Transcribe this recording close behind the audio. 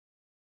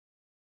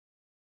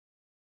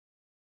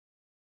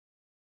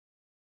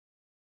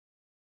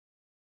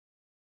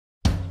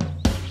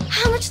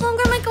much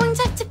longer am I going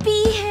to have to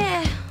be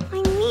here?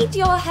 I need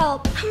your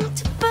help. I want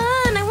to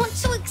burn. I want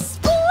to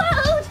explode.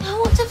 I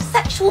want to have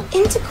sexual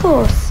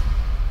intercourse.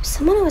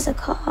 Someone who has a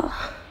car.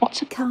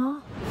 What's a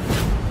car?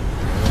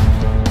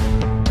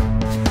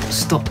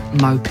 Stop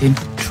moping.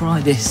 Try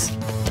this.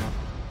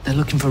 They're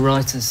looking for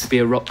writers to be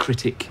a rock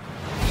critic.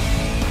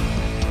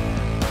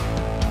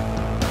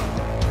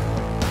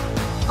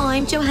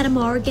 I'm Johanna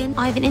Morrigan.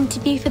 I have an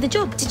interview for the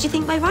job. Did you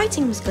think my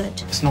writing was good?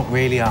 It's not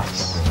really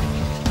us.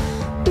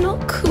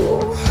 Not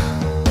cool.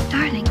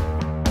 Darling,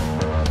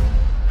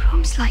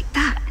 rooms like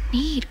that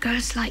need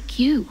girls like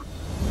you.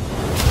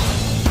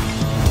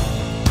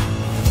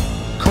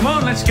 Come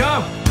on, let's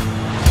go.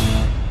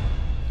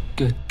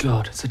 Good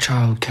God, it's a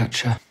child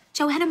catcher.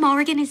 Johanna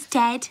Morrigan is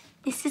dead.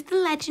 This is the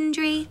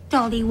legendary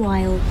Dolly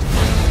Wilde.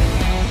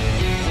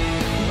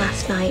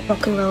 Last night,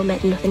 rock and roll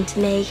meant nothing to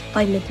me.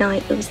 By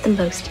midnight, it was the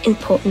most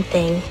important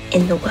thing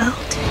in the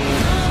world.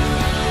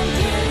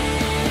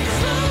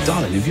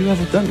 Darling, have you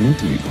ever done an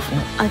interview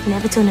before? I've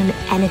never done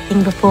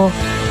anything before.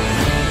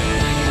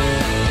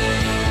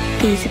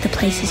 These are the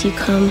places you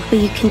come where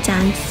you can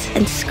dance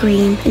and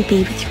scream and be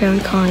with your own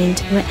kind,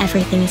 where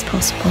everything is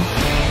possible.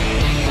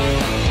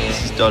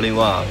 This is Dolly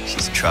Wilde.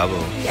 She's trouble.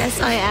 Yes,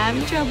 I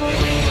am trouble.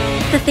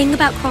 The thing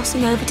about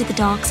crossing over to the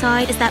dark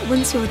side is that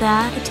once you're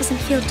there, it doesn't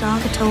feel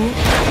dark at all.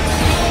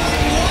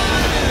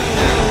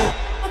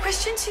 My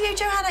question to you,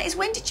 Johanna, is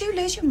when did you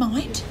lose your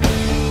mind?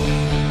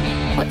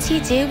 What do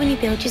you do when you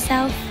build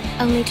yourself,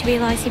 only to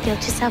realise you built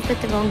yourself with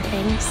the wrong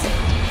things?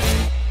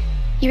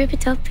 You rip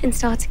it up and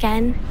start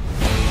again.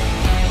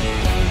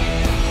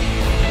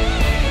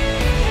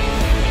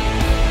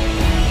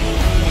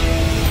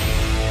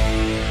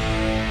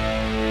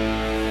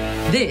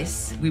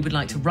 This we would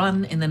like to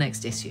run in the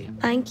next issue.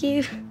 Thank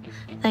you.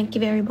 Thank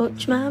you very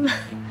much, ma'am.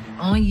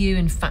 Are you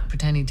in fact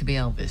pretending to be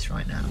Elvis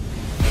right now?